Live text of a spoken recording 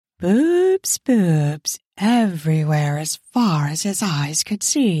Boobs, boobs, everywhere as far as his eyes could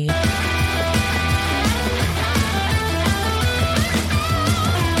see.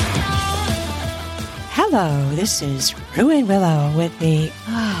 Hello, this is Ruin Willow with the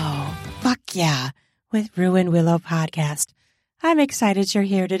with Ruin Willow podcast. I'm excited you're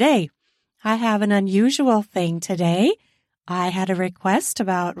here today. I have an unusual thing today. I had a request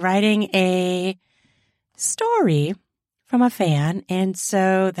about writing a story from a fan, and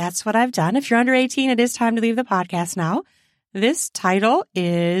so that's what I've done. If you're under 18, it is time to leave the podcast now. This title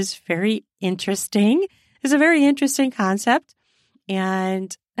is very interesting. It's a very interesting concept,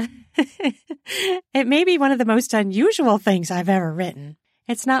 and it may be one of the most unusual things I've ever written.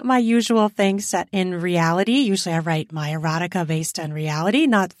 It's not my usual thing set in reality. Usually I write my erotica based on reality,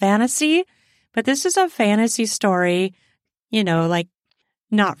 not fantasy. But this is a fantasy story, like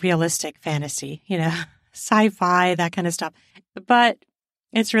not realistic fantasy, sci-fi, that kind of stuff. But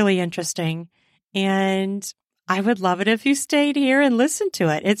it's really interesting. And I would love it if you stayed here and listened to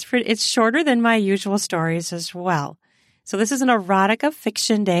it. It's shorter than my usual stories as well. So this is an erotica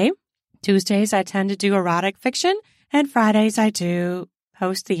fiction day. Tuesdays, I tend to do erotic fiction, and Fridays, I do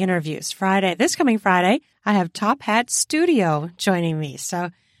host the interviews. This coming Friday, I have Top Hat Studio joining me.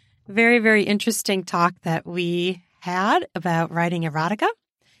 So very, very interesting talk that we had about writing erotica.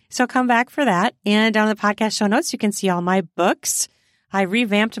 So come back for that. And down in the podcast show notes, you can see all my books. I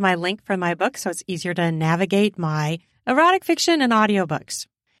revamped my link for my book, so it's easier to navigate my erotic fiction and audiobooks.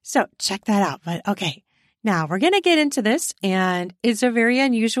 So check that out. But okay, now we're going to get into this, and it's a very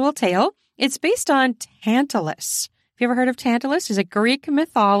unusual tale. It's based on Tantalus. Have you ever heard of Tantalus? It's a Greek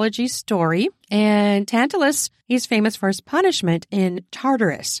mythology story. And Tantalus, he's famous for his punishment in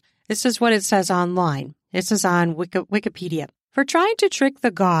Tartarus. This is what it says online. This is on Wikipedia. For trying to trick the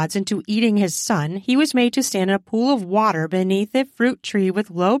gods into eating his son, he was made to stand in a pool of water beneath a fruit tree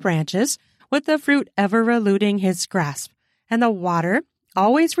with low branches, with the fruit ever eluding his grasp, and the water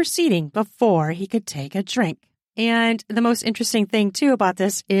always receding before he could take a drink. And the most interesting thing, too, about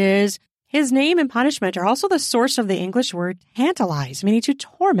this is his name and punishment are also the source of the English word tantalize, meaning to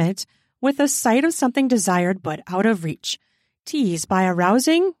torment with the sight of something desired but out of reach, tease by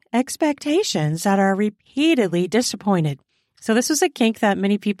arousing expectations that are repeatedly disappointed. So this is a kink that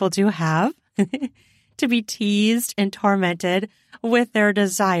many people do have, to be teased and tormented with their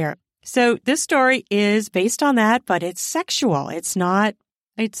desire. So this story is based on that, but it's sexual. It's not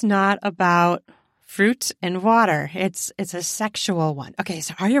about fruit and water. It's a sexual one. Okay,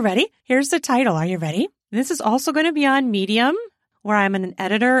 so are you ready? Here's the title. Are you ready? This is also going to be on Medium, where I'm an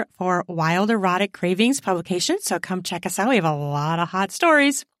editor for Wild Erotic Cravings publication. So come check us out. We have a lot of hot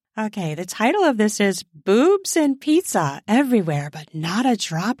stories. Okay, the title of this is Boobs and Pizza, Everywhere But Not a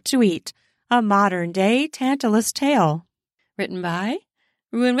Drop to Eat, a modern-day Tantalus tale. Written by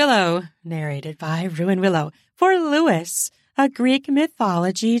Ruin Willow, narrated by Ruin Willow. For Lewis, a Greek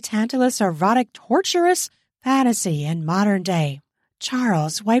mythology, Tantalus erotic torturous fantasy in modern day.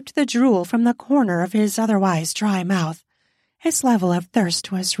 Charles wiped the drool from the corner of his otherwise dry mouth. His level of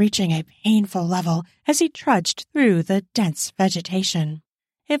thirst was reaching a painful level as he trudged through the dense vegetation.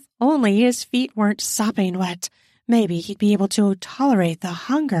 If only his feet weren't sopping wet, maybe he'd be able to tolerate the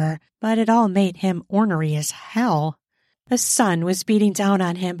hunger, but it all made him ornery as hell. The sun was beating down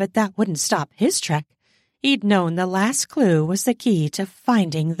on him, but that wouldn't stop his trek. He'd known the last clue was the key to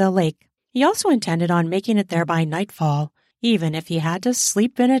finding the lake. He also intended on making it there by nightfall, even if he had to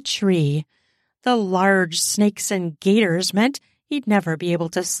sleep in a tree. The large snakes and gators meant he'd never be able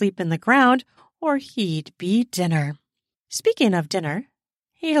to sleep in the ground, or he'd be dinner. Speaking of dinner,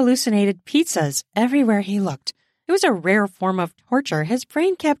 he hallucinated pizzas everywhere he looked. It was a rare form of torture his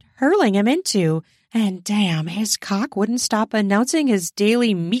brain kept hurling him into, and damn, his cock wouldn't stop announcing his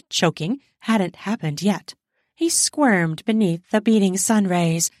daily meat choking hadn't happened yet. He squirmed beneath the beating sun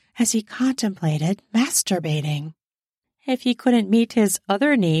rays as he contemplated masturbating. If he couldn't meet his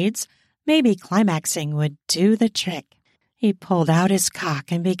other needs, maybe climaxing would do the trick. He pulled out his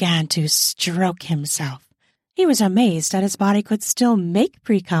cock and began to stroke himself. He was amazed that his body could still make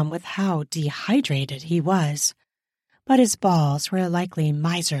pre-cum with how dehydrated he was. But his balls were likely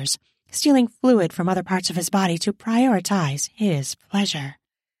misers, stealing fluid from other parts of his body to prioritize his pleasure.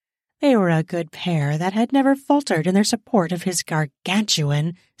 They were a good pair that had never faltered in their support of his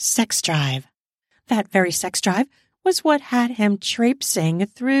gargantuan sex drive. That very sex drive was what had him traipsing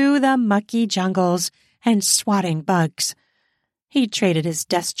through the mucky jungles and swatting bugs. He traded his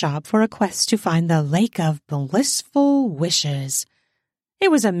desk job for a quest to find the Lake of Blissful Wishes. It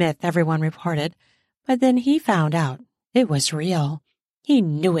was a myth, everyone reported, but then he found out it was real. He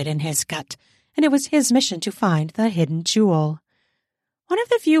knew it in his gut, and it was his mission to find the hidden jewel. One of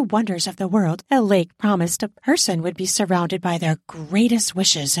the few wonders of the world, a lake promised a person would be surrounded by their greatest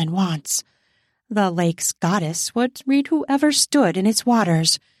wishes and wants. The lake's goddess would read whoever stood in its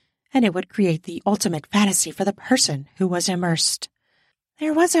waters, and it would create the ultimate fantasy for the person who was immersed.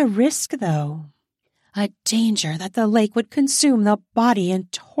 There was a risk, though. A danger that the lake would consume the body in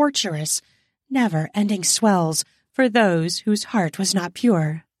torturous, never-ending swells for those whose heart was not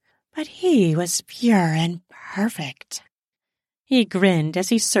pure. But he was pure and perfect. He grinned as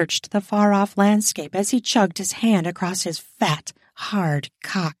he searched the far-off landscape as he chugged his hand across his fat, hard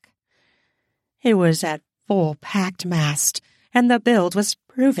cock. It was at full packed mast, and the build was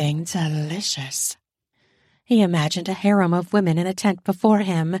proving delicious. He imagined a harem of women in a tent before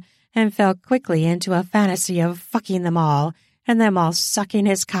him and fell quickly into a fantasy of fucking them all and them all sucking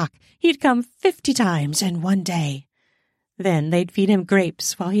his cock. He'd come 50 times in one day. Then they'd feed him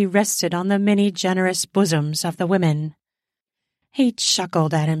grapes while he rested on the many generous bosoms of the women. He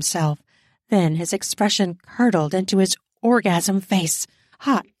chuckled at himself. Then his expression curdled into his orgasm face.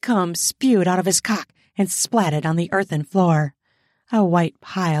 Hot cum spewed out of his cock and splatted on the earthen floor. A white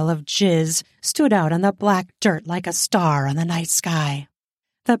pile of jizz stood out on the black dirt like a star on the night sky.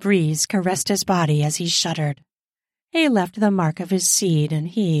 The breeze caressed his body as he shuddered. He left the mark of his seed, and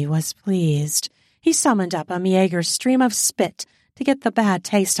he was pleased. He summoned up a meager stream of spit to get the bad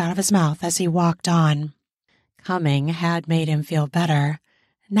taste out of his mouth as he walked on. Coming had made him feel better.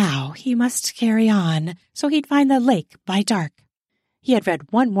 Now he must carry on, so he'd find the lake by dark. He had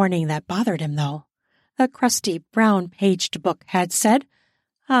read one warning that bothered him, though. The crusty, brown-paged book had said,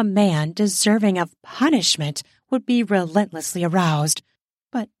 a man deserving of punishment would be relentlessly aroused,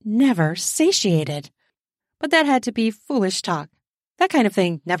 but never satiated. But that had to be foolish talk. That kind of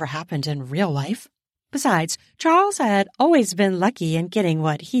thing never happened in real life. Besides, Charles had always been lucky in getting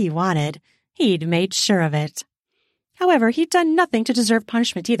what he wanted. He'd made sure of it. However, he'd done nothing to deserve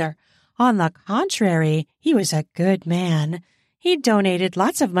punishment either. On the contrary, he was a good man. He'd donated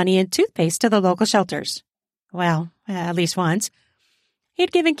lots of money in toothpaste to the local shelters. Well, at least once.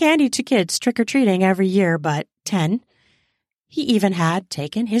 He'd given candy to kids trick-or-treating every year, but 10. He even had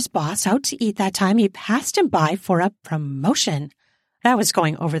taken his boss out to eat that time he passed him by for a promotion. That was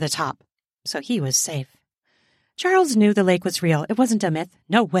going over the top, so he was safe. Charles knew the lake was real. It wasn't a myth.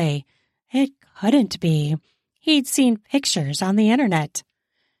 No way. It couldn't be. He'd seen pictures on the internet.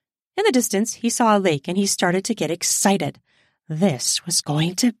 In the distance, he saw a lake and he started to get excited. This was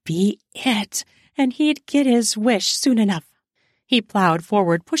going to be it, and he'd get his wish soon enough. He plowed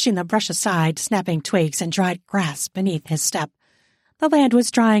forward, pushing the brush aside, snapping twigs and dried grass beneath his step. The land was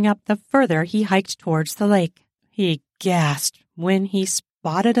drying up the further he hiked towards the lake. He gasped when he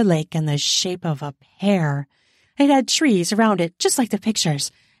spotted a lake in the shape of a pear. It had trees around it, just like the pictures,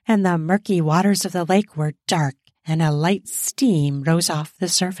 and the murky waters of the lake were dark, and a light steam rose off the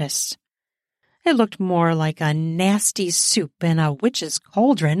surface. It looked more like a nasty soup in a witch's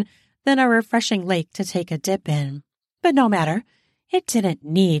cauldron than a refreshing lake to take a dip in. But no matter, it didn't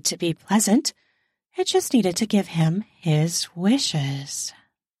need to be pleasant. It just needed to give him his wishes.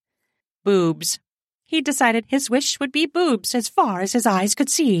 Boobs. He decided his wish would be boobs as far as his eyes could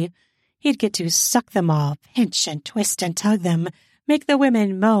see. He'd get to suck them all, pinch and twist and tug them, make the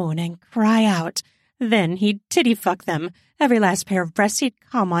women moan and cry out. Then he'd titty-fuck them. Every last pair of breasts he'd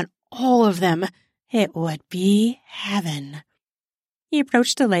come on all of them. It would be heaven. He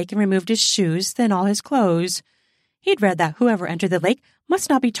approached the lake and removed his shoes, then all his clothes. He'd read that whoever entered the lake must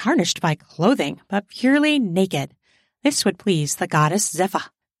not be tarnished by clothing, but purely naked. This would please the goddess Zephyr,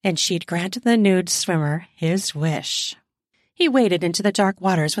 and she'd grant the nude swimmer his wish. He waded into the dark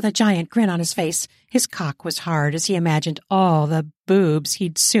waters with a giant grin on his face. His cock was hard as he imagined all the boobs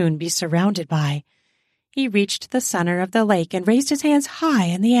he'd soon be surrounded by. He reached the center of the lake and raised his hands high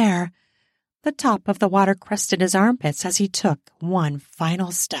in the air. The top of the water crusted his armpits as he took one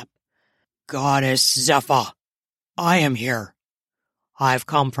final step. Goddess Zephyr, I am here. I've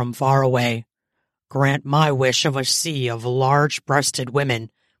come from far away. Grant my wish of a sea of large-breasted women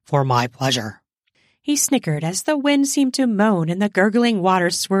for my pleasure. He snickered as the wind seemed to moan and the gurgling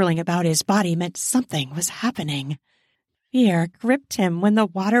water swirling about his body meant something was happening. Fear gripped him when the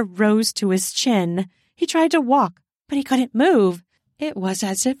water rose to his chin. He tried to walk, but he couldn't move. It was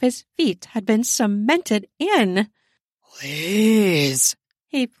as if his feet had been cemented in. Please,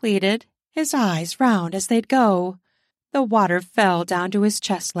 he pleaded, his eyes round as they'd go. The water fell down to his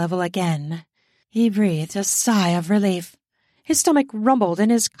chest level again. He breathed a sigh of relief. His stomach rumbled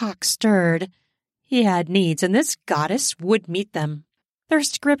and his cock stirred. He had needs, and this goddess would meet them.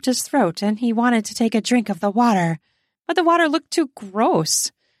 Thirst gripped his throat, and he wanted to take a drink of the water, but the water looked too gross.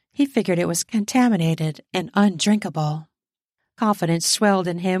 He figured it was contaminated and undrinkable. Confidence swelled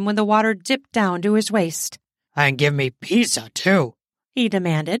in him when the water dipped down to his waist. And give me pizza, too, he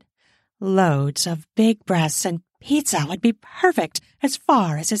demanded. Loads of big breasts and pizza would be perfect as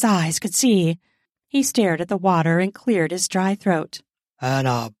far as his eyes could see. He stared at the water and cleared his dry throat. And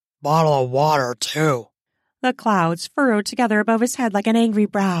a bottle of water, too. The clouds furrowed together above his head like an angry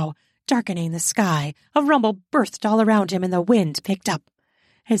brow, darkening the sky. A rumble burst all around him and the wind picked up.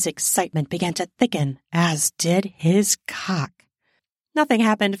 His excitement began to thicken, as did his cock. Nothing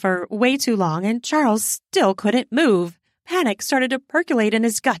happened for way too long, and Charles still couldn't move. Panic started to percolate in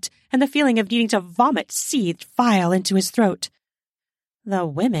his gut, and the feeling of needing to vomit seethed vile into his throat. The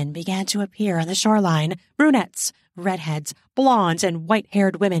women began to appear on the shoreline, brunettes, redheads, blondes, and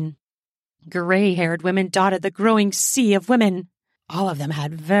white-haired women. Gray-haired women dotted the growing sea of women. All of them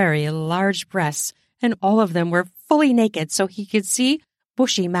had very large breasts, and all of them were fully naked so he could see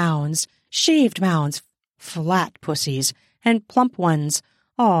bushy mounds, shaved mounds, flat pussies, and plump ones.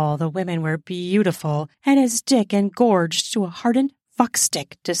 All the women were beautiful, and his dick engorged to a hardened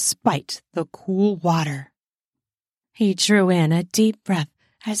fuckstick despite the cool water. He drew in a deep breath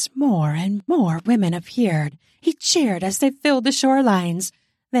as more and more women appeared. He cheered as they filled the shorelines.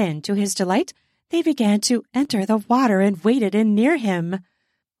 Then, to his delight, they began to enter the water and waded in near him.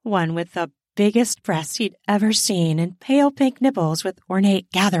 One with the biggest breast he'd ever seen and pale pink nipples with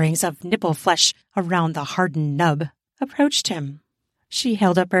ornate gatherings of nipple flesh around the hardened nub approached him. She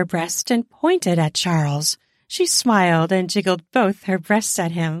held up her breast and pointed at Charles. She smiled and jiggled both her breasts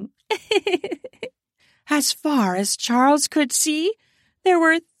at him. As far as Charles could see, there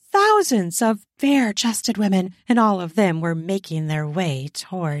were thousands of bare-chested women, and all of them were making their way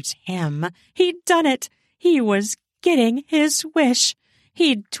towards him. He'd done it. He was getting his wish.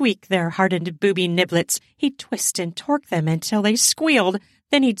 He'd tweak their hardened booby niblets. He'd twist and torque them until they squealed.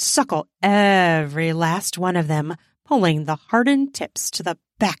 Then he'd suckle every last one of them, pulling the hardened tips to the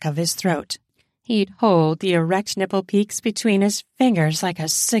back of his throat. He'd hold the erect nipple peaks between his fingers like a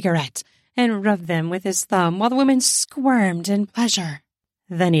cigarette and rub them with his thumb while the women squirmed in pleasure.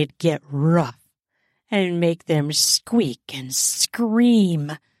 Then he'd get rough and make them squeak and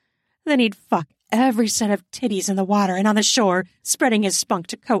scream. Then he'd fuck every set of titties in the water and on the shore, spreading his spunk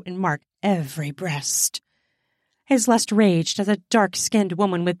to coat and mark every breast. His lust raged as a dark-skinned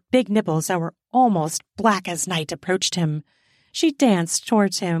woman with big nipples that were almost black as night approached him. She danced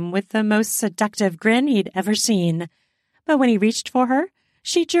towards him with the most seductive grin he'd ever seen. But when he reached for her,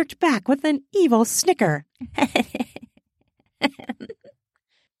 she jerked back with an evil snicker.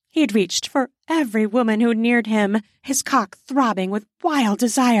 He'd reached for every woman who neared him, his cock throbbing with wild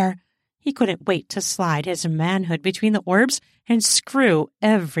desire. He couldn't wait to slide his manhood between the orbs and screw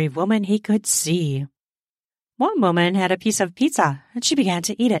every woman he could see. One woman had a piece of pizza, and she began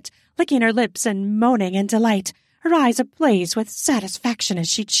to eat it, licking her lips and moaning in delight, her eyes ablaze with satisfaction as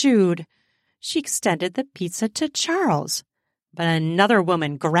she chewed. She extended the pizza to Charles, but another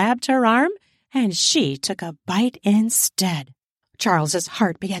woman grabbed her arm, and she took a bite instead. Charles's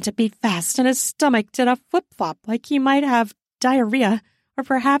heart began to beat fast, and his stomach did a flip-flop like he might have diarrhea or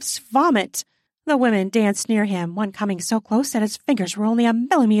perhaps vomit. The women danced near him, one coming so close that his fingers were only a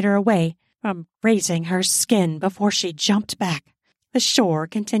millimeter away from grazing her skin before she jumped back. The shore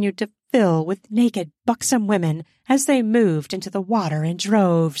continued to fill with naked, buxom women as they moved into the water in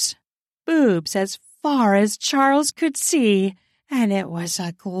droves. Boobs as far as Charles could see, and it was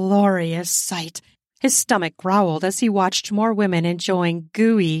a glorious sight. His stomach growled as he watched more women enjoying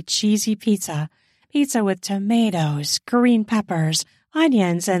gooey, cheesy pizza with tomatoes, green peppers,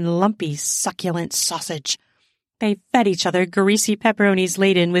 onions, and lumpy, succulent sausage. They fed each other greasy pepperonis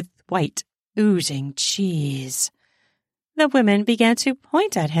laden with white, oozing cheese. The women began to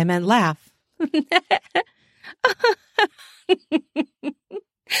point at him and laugh.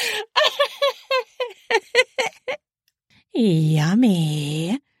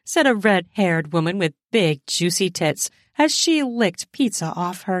 Yummy, said a red-haired woman with big, juicy tits as she licked pizza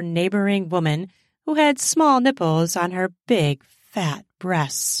off her neighboring woman who had small nipples on her big, fat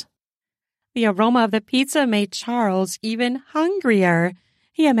breasts. The aroma of the pizza made Charles even hungrier.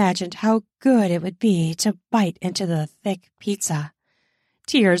 He imagined how good it would be to bite into the thick pizza.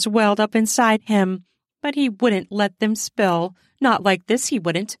 Tears welled up inside him, but he wouldn't let them spill. Not like this, he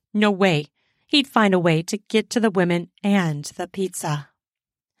wouldn't. No way. He'd find a way to get to the women and the pizza.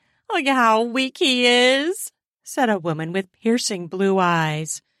 "Look how weak he is," said a woman with piercing blue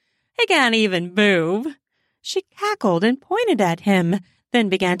eyes. "He can't even move." She cackled and pointed at him, then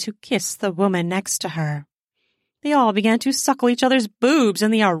began to kiss the woman next to her. They all began to suckle each other's boobs,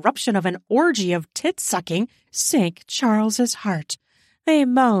 and the eruption of an orgy of tit-sucking sank Charles's heart. They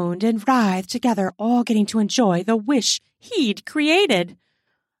moaned and writhed together, all getting to enjoy the wish he'd created.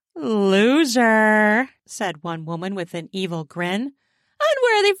 "Loser," said one woman with an evil grin.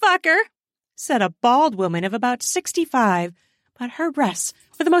 "Unworthy fucker," said a bald woman of about 65, but her breasts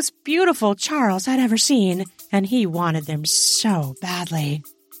were the most beautiful Charles had ever seen, and he wanted them so badly.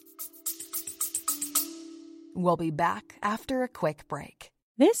 We'll be back after a quick break.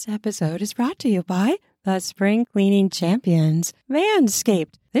 This episode is brought to you by the spring cleaning champions,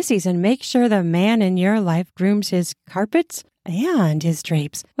 Manscaped. This season, make sure the man in your life grooms his carpets and his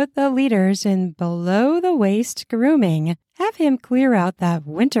drapes with the leaders in below-the-waist grooming. Have him clear out that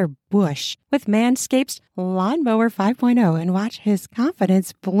winter bush with Manscaped's Lawnmower 5.0 and watch his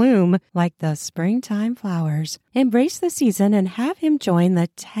confidence bloom like the springtime flowers. Embrace the season and have him join the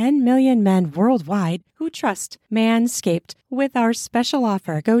 10 million men worldwide who trust Manscaped with our special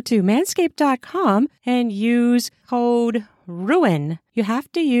offer. Go to manscaped.com and use code RUIN. You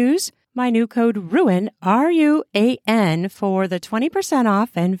have to use my new code RUAN, RUAN, for the 20%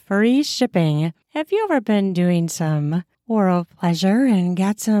 off and free shipping. Have you ever been doing some oral pleasure and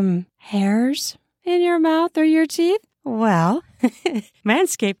got some hairs in your mouth or your teeth? Well,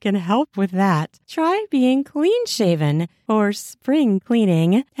 Manscaped can help with that. Try being clean-shaven or spring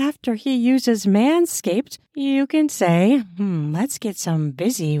cleaning. After he uses Manscaped, you can say, let's get some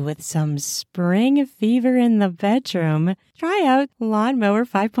busy with some spring fever in the bedroom. Try out Lawnmower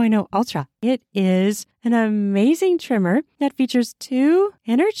 5.0 Ultra. It is an amazing trimmer that features 2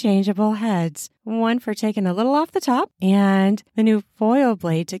 interchangeable heads, one for taking a little off the top and the new foil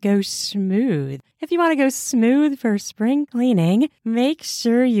blade to go smooth. If you want to go smooth for spring cleaning, make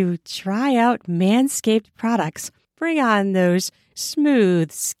sure you try out Manscaped products. Bring on those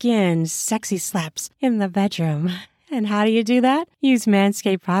smooth skin, sexy slaps in the bedroom. And how do you do that? Use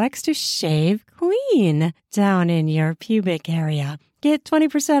Manscaped products to shave clean down in your pubic area. Get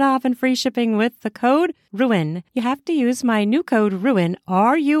 20% off and free shipping with the code RUIN. You have to use my new code RUIN,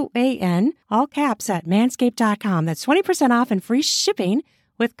 RUAN, all caps at manscaped.com. That's 20% off and free shipping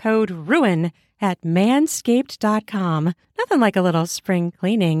with code RUIN at manscaped.com. Nothing like a little spring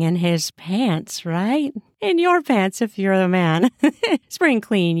cleaning in his pants, right? In your pants if you're the man. Spring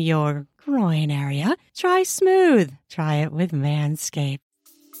clean your groin area. Try smooth. Try it with Manscaped.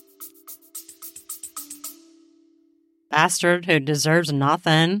 "Bastard who deserves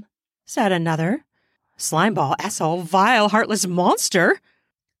nothing," said another. "Slimeball, asshole, vile, heartless monster."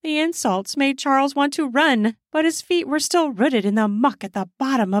 The insults made Charles want to run, but his feet were still rooted in the muck at the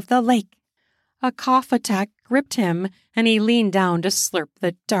bottom of the lake. A cough attack gripped him, and he leaned down to slurp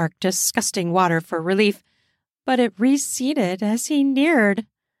the dark, disgusting water for relief, but it receded as he neared.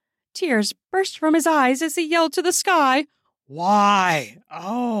 Tears burst from his eyes as he yelled to the sky, Why?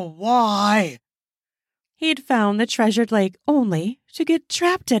 Oh, why? He'd found the treasured lake only to get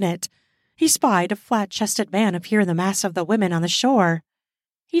trapped in it. He spied a flat-chested man appear in the mass of the women on the shore.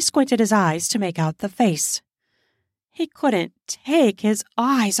 He squinted his eyes to make out the face. He couldn't take his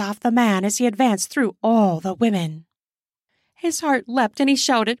eyes off the man as he advanced through all the women. His heart leapt and he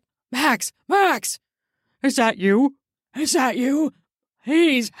shouted, Max! Max! Is that you? Is that you?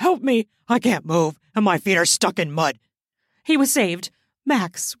 Please help me. I can't move, and my feet are stuck in mud. He was saved.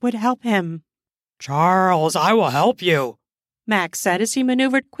 Max would help him. Charles, I will help you, Max said as he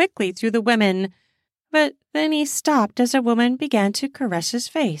maneuvered quickly through the women. But then he stopped as a woman began to caress his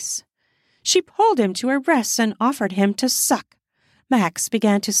face. She pulled him to her breasts and offered him to suck. Max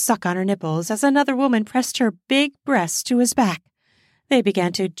began to suck on her nipples as another woman pressed her big breasts to his back. They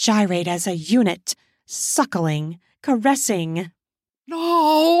began to gyrate as a unit, suckling, caressing.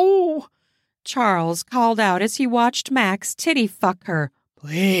 No! Charles called out as he watched Max titty fuck her.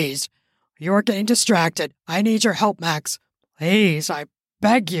 Please, you're getting distracted. I need your help, Max. Please, I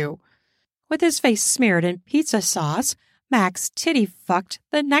beg you. With his face smeared in pizza sauce, Max titty fucked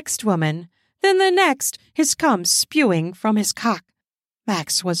the next woman, then the next, his cum spewing from his cock.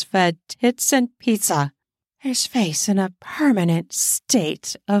 Max was fed tits and pizza, his face in a permanent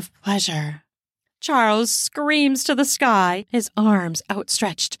state of pleasure. Charles screams to the sky, his arms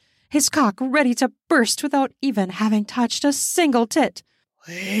outstretched, his cock ready to burst without even having touched a single tit.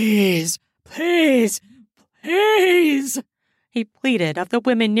 Please, please, please, he pleaded of the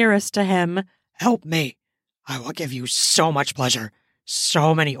women nearest to him. Help me. I will give you so much pleasure,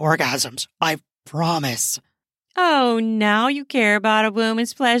 so many orgasms, I promise. Oh, now you care about a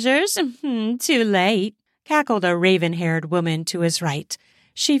woman's pleasures? Too late, cackled a raven-haired woman to his right.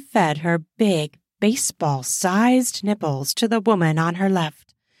 She fed her big, baseball-sized nipples to the woman on her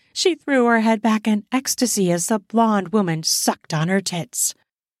left. She threw her head back in ecstasy as the blonde woman sucked on her tits.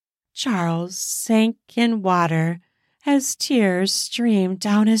 Charles sank in water as tears streamed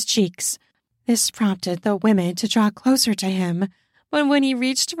down his cheeks. This prompted the women to draw closer to him, but when he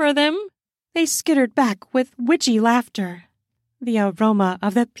reached for them, they skittered back with witchy laughter. The aroma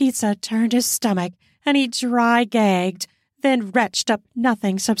of the pizza turned his stomach, and he dry gagged, then retched up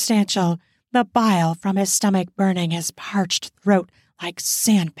nothing substantial, the bile from his stomach burning his parched throat like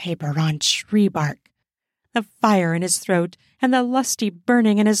sandpaper on tree bark. The fire in his throat and the lusty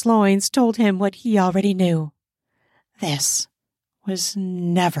burning in his loins told him what he already knew. This was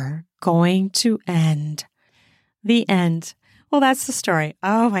never going to end. The end. Well, that's the story.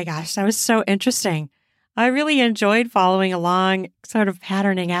 Oh my gosh, that was so interesting. I really enjoyed following along, sort of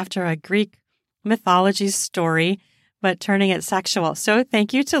patterning after a Greek mythology story, but turning it sexual. So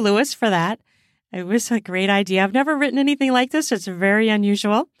thank you to Lewis for that. It was a great idea. I've never written anything like this. It's very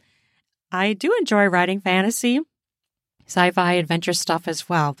unusual. I do enjoy writing fantasy, sci-fi, adventure stuff as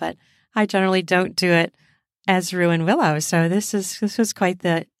well, but I generally don't do it as Ruin Willow. So this was quite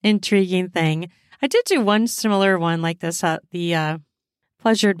the intriguing thing. I did do one similar one like this, the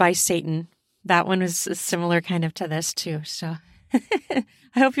Pleasured by Satan. That one was similar kind of to this too. So I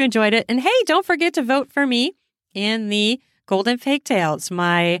hope you enjoyed it. And hey, don't forget to vote for me in the Golden Fake Tales.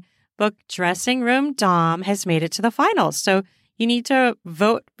 My book, Dressing Room Dom, has made it to the finals. So you need to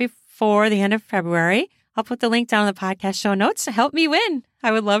vote before the end of February. I'll put the link down in the podcast show notes to help me win.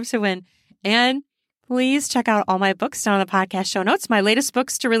 I would love to win. And please check out all my books down in the podcast show notes. My latest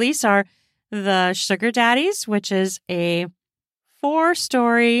books to release are The Sugar Daddies, which is a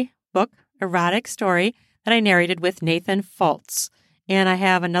 4-story book, erotic story that I narrated with Nathan Fultz. And I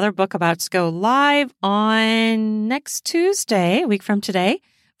have another book about to go live on next Tuesday, a week from today,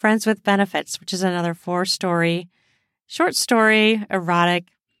 Friends with Benefits, which is another 4-story, short story, erotic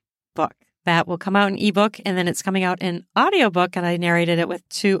book that will come out in ebook, and then it's coming out in audiobook, and I narrated it with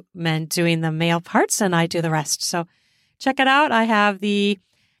 2 men doing the male parts, and I do the rest. So check it out. I have the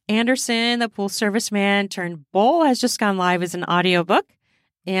Anderson, the Pool Service Man turned Bull, has just gone live as an audiobook,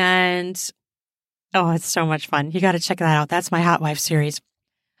 and oh, it's so much fun. You got to check that out. That's my Hot Wife series.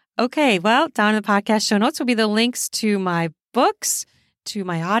 Okay, well, down in the podcast show notes will be the links to my books, to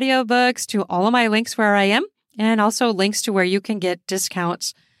my audiobooks, to all of my links where I am, and also links to where you can get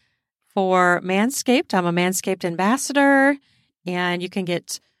discounts for Manscaped. I'm a Manscaped ambassador, and you can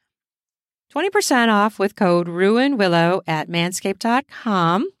get 20% off with code RuinWillow at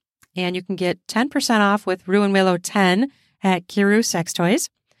manscaped.com, and you can get 10% off with RuinWillow10 at Kiru Sex Toys.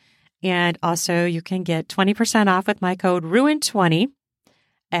 And also you can get 20% off with my code RUIN20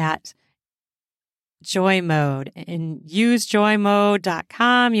 at Joy Mode. And use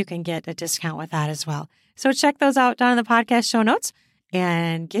joymode.com. You can get a discount with that as well. So check those out down in the podcast show notes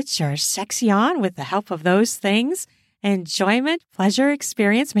and get your sexy on with the help of those things. Enjoyment, pleasure,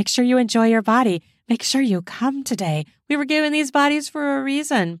 experience. Make sure you enjoy your body. Make sure you come today. We were given these bodies for a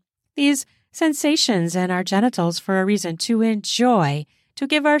reason. These sensations in our genitals for a reason, to enjoy, to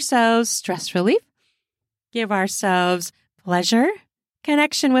give ourselves stress relief, give ourselves pleasure,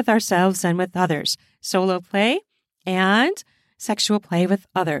 connection with ourselves and with others, solo play, and sexual play with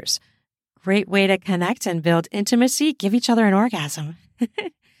others. Great way to connect and build intimacy, give each other an orgasm.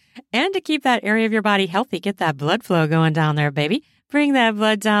 And to keep that area of your body healthy, get that blood flow going down there, baby. Bring that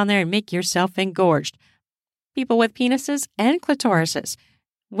blood down there and make yourself engorged. People with penises and clitorises.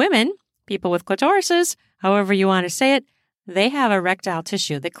 Women, people with clitorises, however you want to say it, they have erectile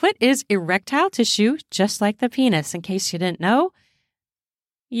tissue. The clit is erectile tissue, just like the penis, in case you didn't know.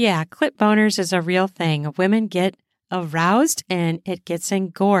 Yeah, clit boners is a real thing. Women get aroused and it gets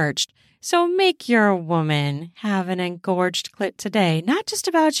engorged. So make your woman have an engorged clit today. Not just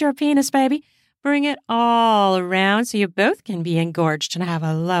about your penis, baby. Bring it all around so you both can be engorged and have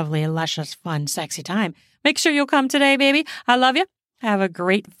a lovely, luscious, fun, sexy time. Make sure you'll come today, baby. I love you. Have a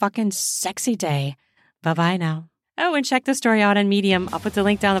great fucking sexy day. Bye-bye now. Oh, and check the story out on Medium. I'll put the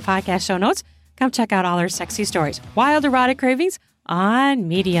link down in the podcast show notes. Come check out all our sexy stories. Wild Erotic Cravings on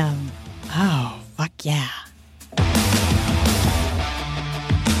Medium. Oh, fuck yeah.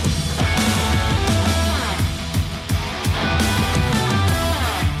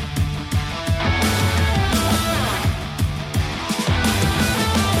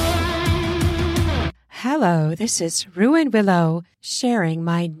 Hello, this is Ruin Willow sharing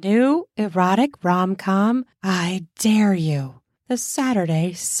my new erotic rom-com, I Dare You, the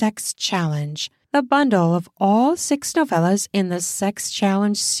Saturday Sex Challenge, the bundle of all 6 novellas in the Sex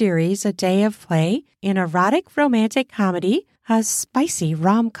Challenge series, A Day of Play, an erotic romantic comedy, a spicy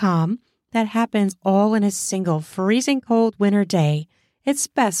rom-com that happens all in a single freezing cold winter day. It's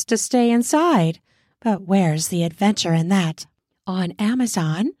best to stay inside, but where's the adventure in that? On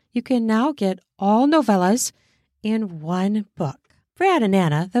Amazon, you can now get all novellas in one book. Brad and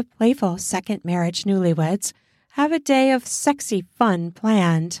Anna, the playful second marriage newlyweds, have a day of sexy fun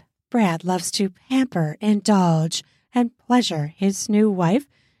planned. Brad loves to pamper, indulge, and pleasure his new wife,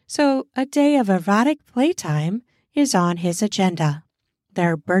 so a day of erotic playtime is on his agenda.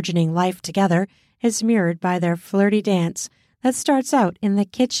 Their burgeoning life together is mirrored by their flirty dance that starts out in the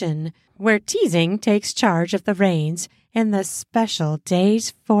kitchen, where teasing takes charge of the reins in the special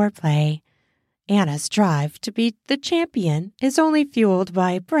day's foreplay. Anna's drive to be the champion is only fueled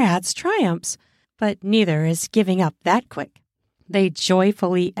by Brad's triumphs, but neither is giving up that quick. They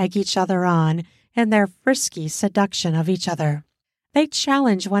joyfully egg each other on in their frisky seduction of each other. They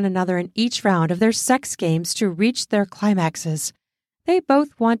challenge one another in each round of their sex games to reach their climaxes. They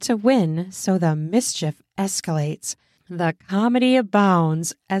both want to win, so the mischief escalates. The comedy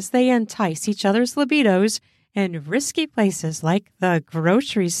abounds as they entice each other's libidos in risky places like the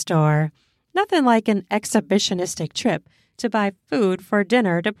grocery store. Nothing like an exhibitionistic trip to buy food for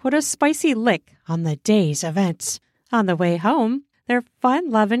dinner to put a spicy lick on the day's events. On the way home, their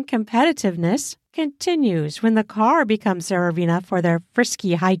fun-loving competitiveness continues when the car becomes their arena for their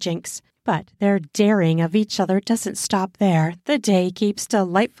frisky hijinks. But their daring of each other doesn't stop there. The day keeps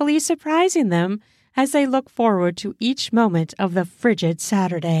delightfully surprising them as they look forward to each moment of the frigid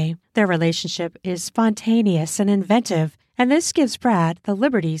Saturday. Their relationship is spontaneous and inventive, and this gives Brad the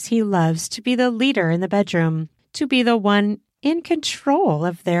liberties he loves to be the leader in the bedroom, to be the one in control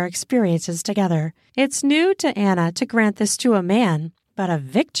of their experiences together. It's new to Anna to grant this to a man, but a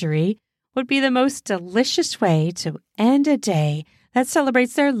victory would be the most delicious way to end a day that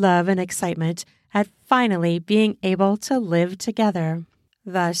celebrates their love and excitement at finally being able to live together.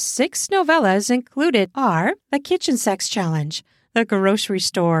 The 6 novellas included are the Kitchen Sex Challenge, the Grocery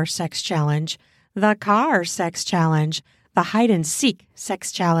Store Sex Challenge, the Car Sex Challenge, the Hide and Seek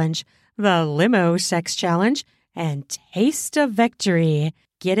Sex Challenge, the Limo Sex Challenge, and Taste of Victory.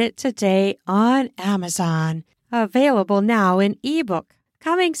 Get it today on Amazon. Available now in ebook,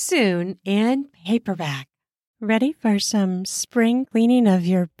 coming soon in paperback. Ready for some spring cleaning of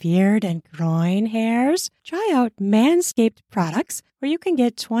your beard and groin hairs? Try out Manscaped products where you can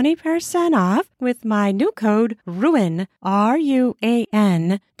get 20% off with my new code RUAN,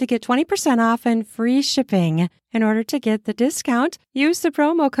 RUAN, to get 20% off and free shipping. In order to get the discount, use the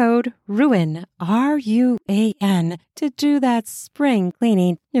promo code RUAN, RUAN, to do that spring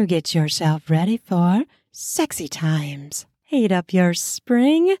cleaning to get yourself ready for sexy times. Heat up your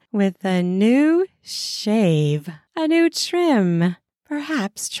spring with a new shave, a new trim.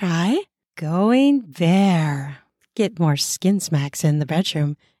 Perhaps try going bare. Get more skin smacks in the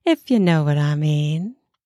bedroom, if you know what I mean.